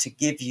out there to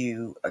give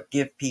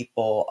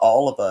people,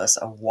 all of us,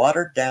 a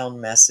watered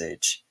down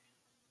message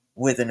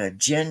with an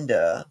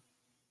agenda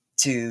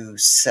to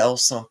sell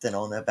something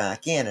on the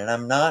back end. And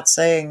I'm not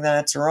saying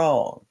that's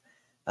wrong.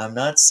 I'm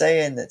not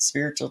saying that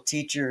spiritual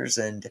teachers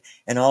and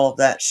all of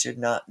that should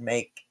not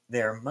make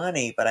their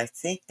money, but I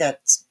think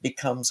that's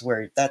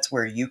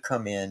where you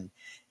come in,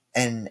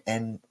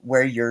 and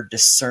where your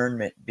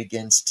discernment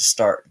begins to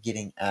start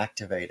getting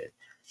activated.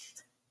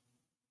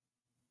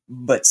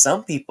 But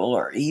some people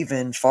are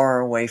even far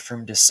away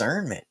from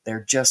discernment.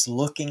 They're just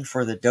looking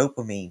for the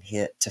dopamine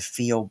hit to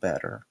feel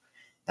better.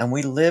 And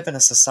we live in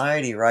a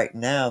society right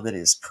now that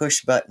is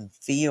push button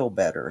feel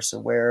better. So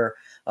where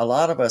a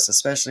lot of us,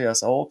 especially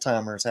us old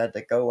timers, had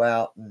to go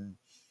out and,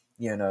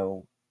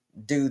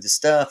 do the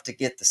stuff to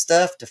get the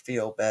stuff to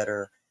feel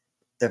better,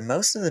 that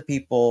most of the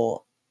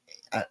people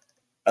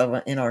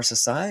in our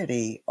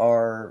society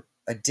are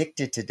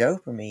addicted to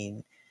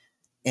dopamine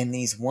in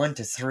these 1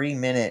 to 3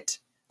 minute,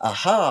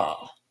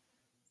 aha,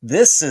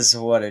 this is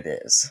what it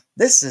is.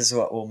 This is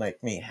what will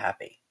make me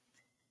happy.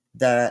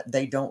 That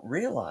they don't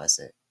realize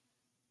it.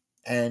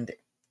 And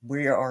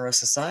we are a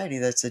society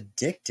that's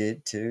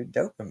addicted to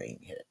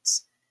dopamine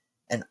hits.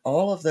 And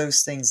all of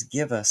those things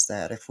give us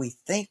that. If we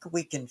think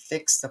we can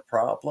fix the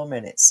problem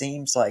and it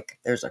seems like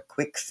there's a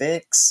quick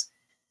fix,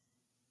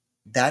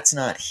 that's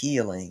not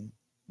healing.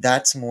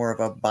 That's more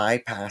of a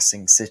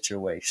bypassing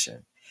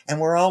situation. And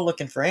we're all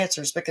looking for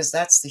answers because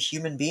that's the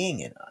human being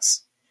in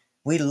us.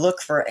 We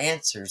look for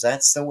answers.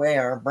 That's the way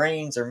our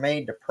brains are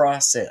made to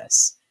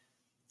process.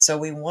 So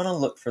we want to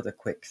look for the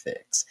quick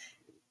fix.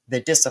 The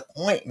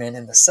disappointment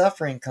and the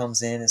suffering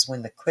comes in is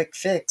when the quick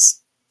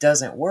fix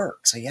doesn't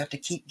work. So you have to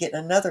keep getting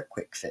another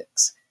quick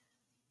fix.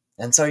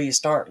 And so you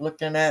start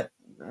looking at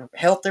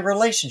healthy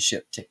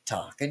relationship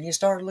TikTok, and you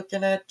start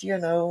looking at,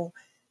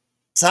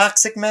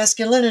 toxic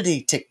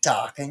masculinity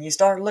TikTok, and you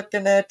start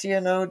looking at,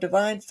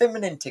 divine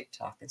feminine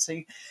TikTok. And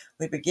so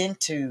we begin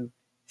to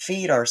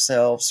feed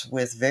ourselves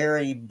with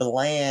very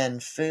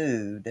bland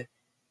food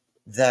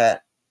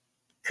that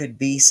could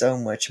be so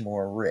much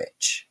more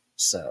rich.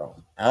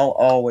 So I'll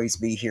always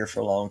be here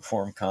for long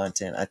form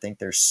content. I think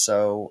there's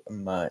so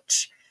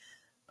much.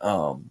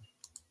 I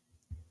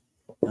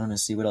want to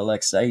see what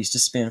Alexa. I used to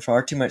spend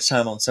far too much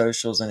time on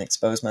socials and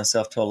expose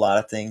myself to a lot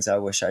of things I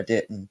wish I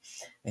didn't.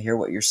 I hear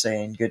what you're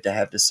saying. Good to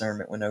have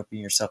discernment when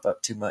opening yourself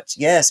up too much.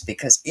 Yes,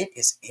 because it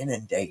is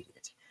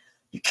inundated.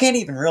 You can't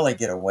even really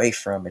get away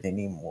from it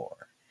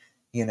anymore.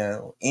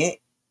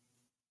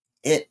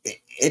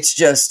 It's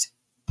just,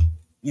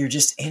 you're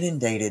just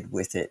inundated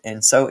with it,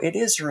 and so it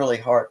is really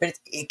hard. But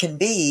it can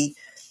be.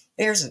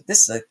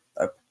 This is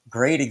a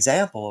great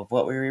example of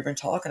what we were even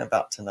talking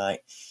about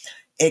tonight.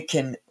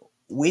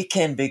 We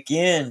can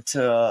begin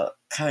to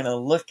kind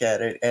of look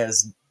at it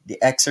as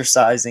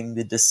exercising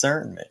the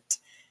discernment.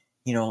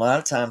 A lot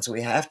of times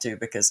we have to,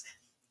 because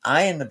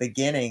in the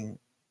beginning,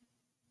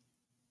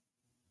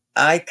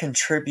 I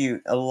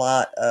contribute a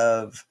lot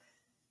of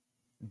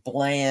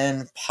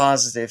bland,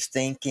 positive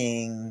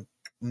thinking,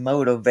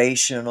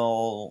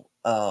 motivational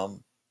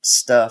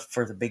stuff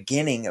for the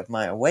beginning of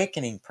my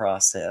awakening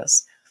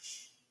process.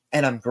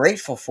 And I'm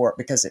grateful for it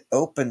because it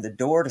opened the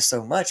door to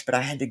so much, but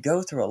I had to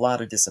go through a lot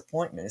of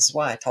disappointment. This is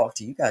why I talk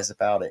to you guys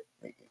about it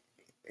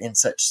in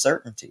such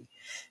certainty,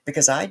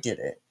 because I did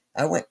it.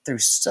 I went through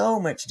so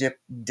much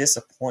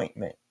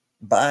disappointment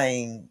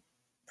buying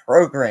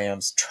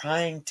programs,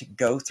 trying to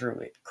go through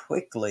it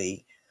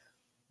quickly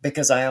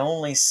because I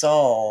only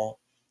saw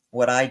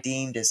what I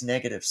deemed as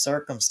negative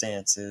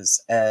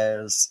circumstances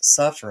as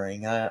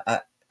suffering.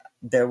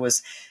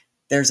 There's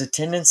a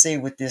tendency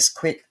with this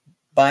quick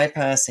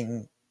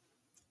bypassing,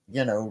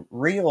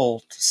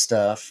 real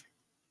stuff.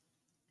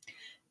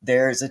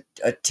 There's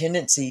a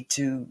tendency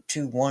to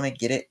want to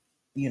get it,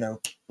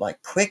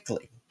 like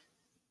quickly.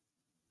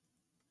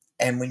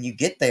 And when you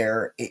get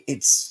there,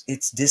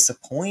 it's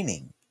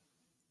disappointing.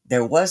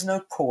 There was no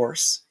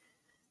course.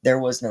 There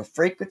was no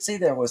frequency,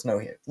 there was no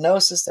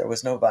hypnosis, there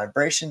was no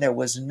vibration, there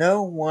was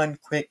no one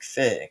quick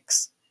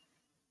fix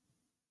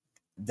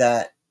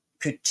that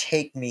could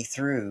take me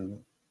through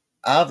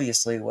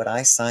obviously what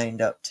I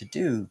signed up to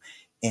do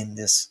in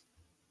this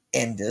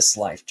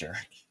life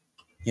journey,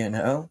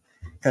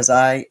 because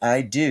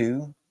I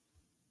do.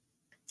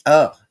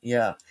 Oh,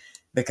 yeah,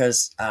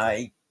 because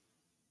I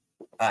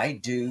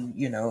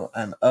do,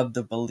 I'm of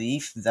the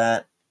belief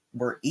that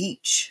we're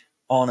each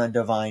on a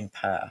divine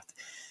path.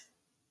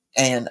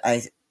 And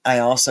I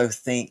also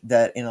think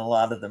that in a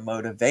lot of the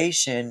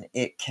motivation,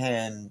 it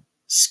can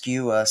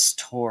skew us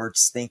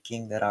towards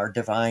thinking that our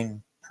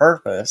divine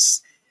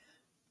purpose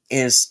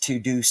is to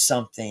do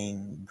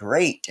something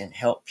great and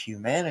help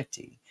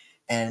humanity.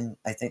 And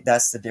I think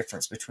that's the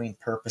difference between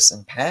purpose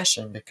and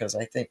passion, because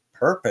I think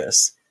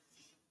purpose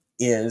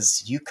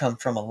is you come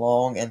from a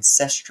long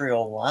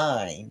ancestral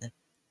line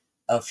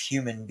of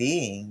human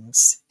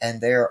beings,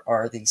 and there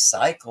are these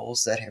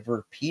cycles that have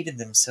repeated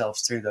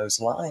themselves through those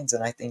lines.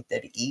 And I think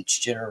that each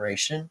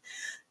generation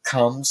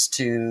comes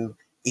to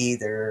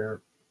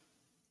either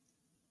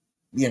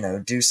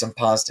do some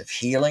positive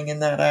healing in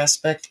that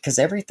aspect, because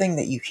everything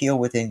that you heal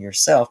within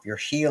yourself, you're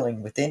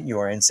healing within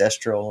your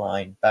ancestral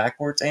line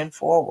backwards and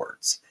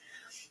forwards,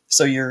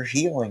 so you're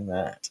healing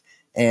that.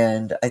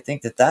 And I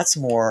think that that's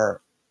more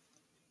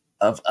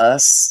of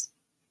us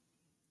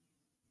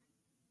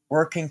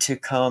working to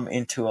come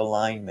into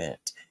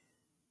alignment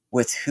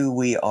with who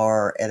we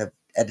are at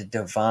a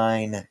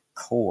divine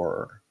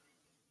core,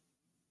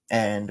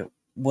 and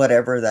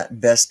whatever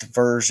that best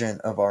version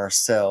of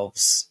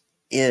ourselves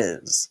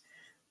is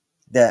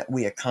that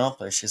we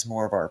accomplish is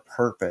more of our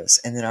purpose.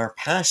 And then our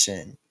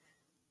passion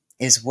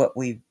is what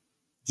we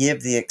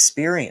give the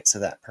experience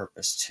of that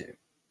purpose to,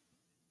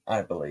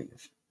 I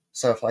believe.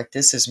 So if like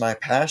this is my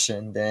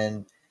passion,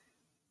 then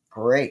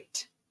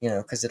great,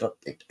 because it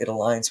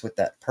aligns with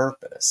that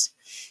purpose.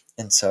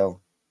 And so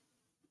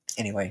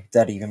anyway,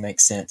 that even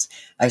makes sense.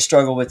 I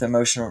struggle with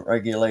emotional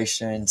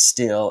regulation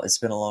still. It's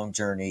been a long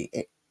journey.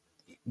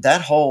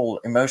 That whole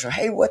emotional,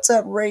 hey, what's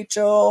up,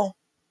 Rachel?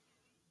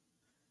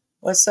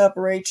 What's up,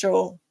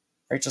 Rachel?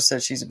 Rachel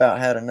said she's about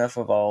had enough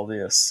of all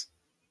this.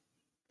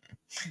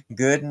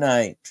 Good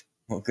night.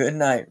 Well, good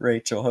night,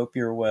 Rachel. Hope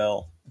you're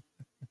well.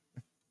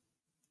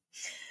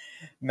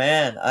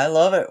 Man, I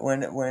love it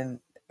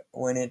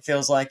when it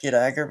feels like it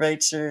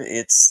aggravates you.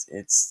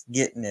 It's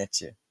getting at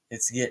you.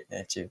 It's getting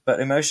at you. But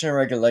emotional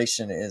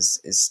regulation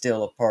is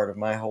still a part of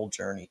my whole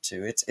journey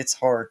too. It's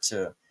hard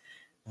to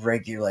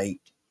regulate.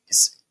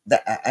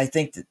 I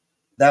think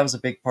that was a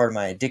big part of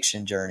my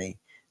addiction journey,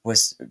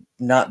 was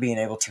not being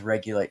able to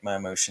regulate my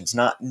emotions,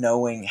 not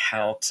knowing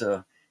how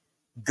to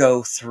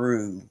go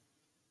through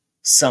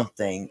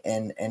something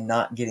and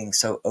not getting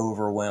so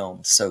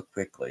overwhelmed so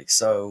quickly.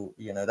 So,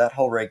 that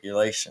whole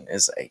regulation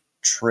is a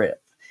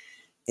trip.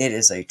 It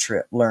is a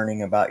trip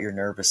learning about your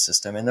nervous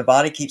system. And The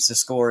Body Keeps the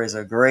Score is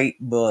a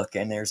great book,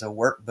 and there's a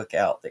workbook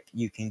out that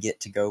you can get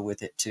to go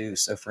with it too.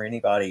 So for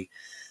anybody,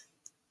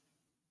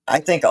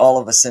 I think all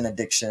of us in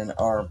addiction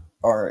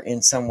are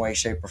in some way,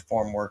 shape, or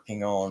form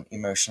working on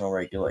emotional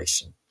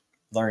regulation,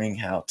 learning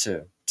how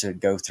to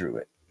go through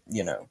it,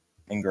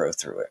 and grow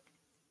through it.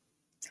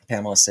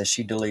 Pamela says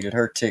she deleted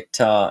her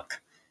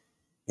TikTok.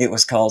 It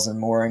was causing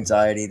more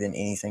anxiety than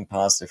anything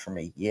positive for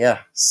me. Yeah,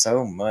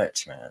 so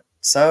much, man.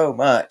 So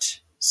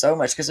much. So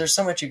much. Because there's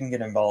so much you can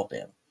get involved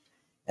in.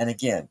 And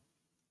again,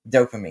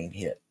 dopamine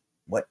hit.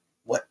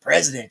 What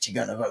president you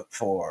gonna vote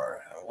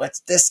for? What's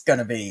this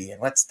gonna be?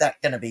 And what's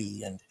that gonna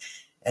be?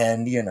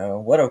 And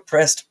what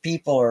oppressed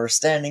people are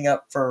standing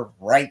up for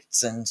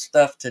rights and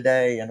stuff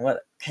today, and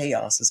what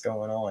chaos is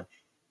going on.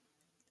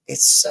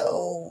 It's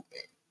so,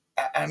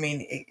 I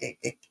mean,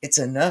 it's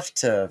enough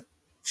to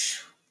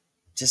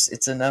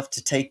it's enough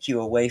to take you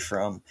away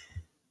from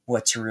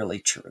what's really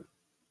true.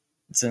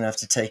 It's enough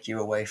to take you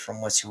away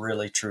from what's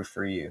really true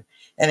for you.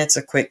 And it's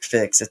a quick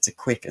fix, it's a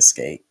quick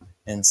escape.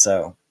 And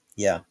so,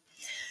 yeah.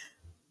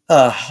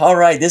 All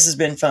right, this has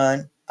been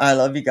fun. I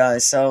love you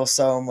guys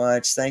so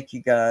much. Thank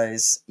you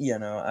guys.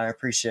 I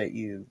appreciate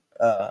you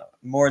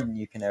more than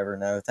you can ever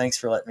know. Thanks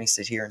for letting me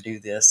sit here and do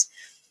this.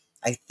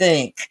 I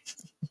think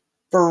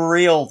for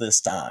real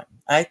this time.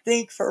 I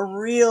think for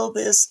real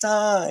this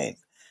time.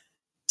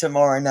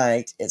 Tomorrow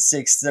night at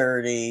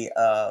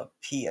 6:30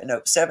 p.m.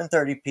 No,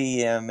 7:30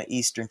 p.m.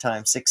 Eastern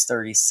Time,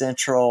 6:30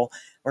 Central.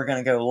 We're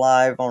going to go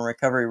live on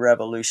Recovery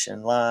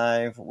Revolution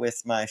Live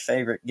with my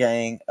favorite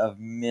gang of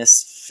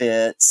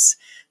misfits,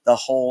 the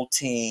whole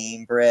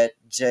team, Brett,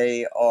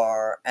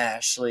 JR,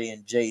 Ashley,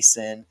 and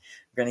Jason.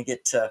 We're going to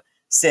get to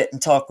sit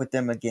and talk with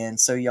them again.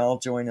 So y'all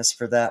join us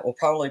for that. We'll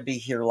probably be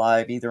here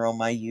live either on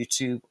my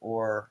YouTube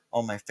or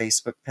on my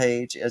Facebook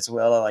page as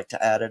well. I like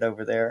to add it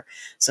over there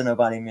so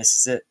nobody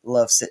misses it.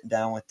 Love sitting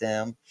down with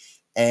them.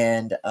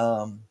 And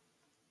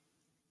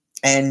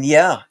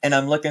yeah, and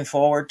I'm looking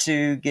forward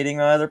to getting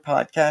my other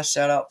podcast.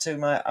 Shout out to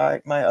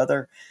my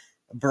other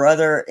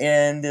brother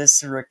in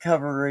this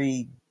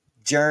recovery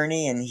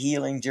journey and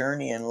healing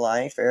journey in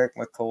life, Eric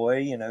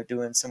McCoy,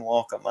 doing some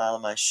walk a mile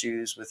in my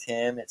shoes with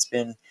him. It's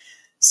been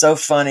so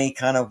funny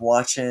kind of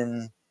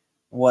watching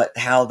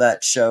how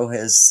that show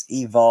has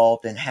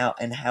evolved and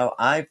how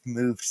I've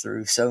moved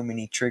through so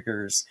many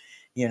triggers,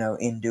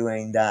 in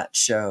doing that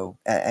show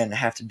and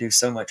have to do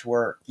so much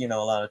work, a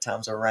lot of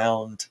times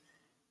around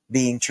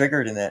being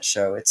triggered in that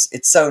show. It's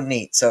so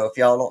neat. So if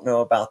y'all don't know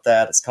about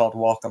that, it's called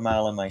Walk a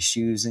Mile in My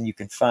Shoes, and you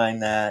can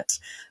find that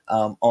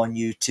on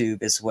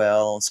YouTube as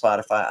well, on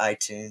Spotify,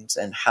 iTunes,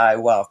 and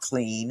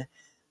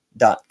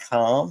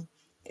highwhileclean.com.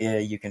 Yeah,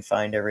 you can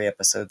find every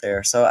episode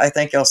there. So I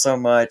thank y'all so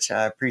much.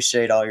 I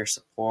appreciate all your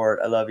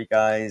support. I love you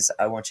guys.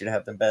 I want you to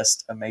have the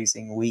best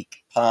amazing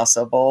week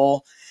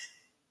possible.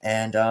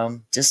 And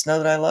just know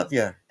that I love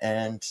you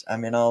and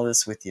I'm in all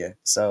this with you.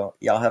 So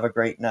y'all have a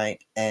great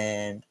night,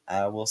 and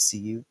I will see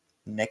you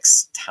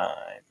next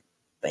time.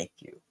 Thank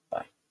you.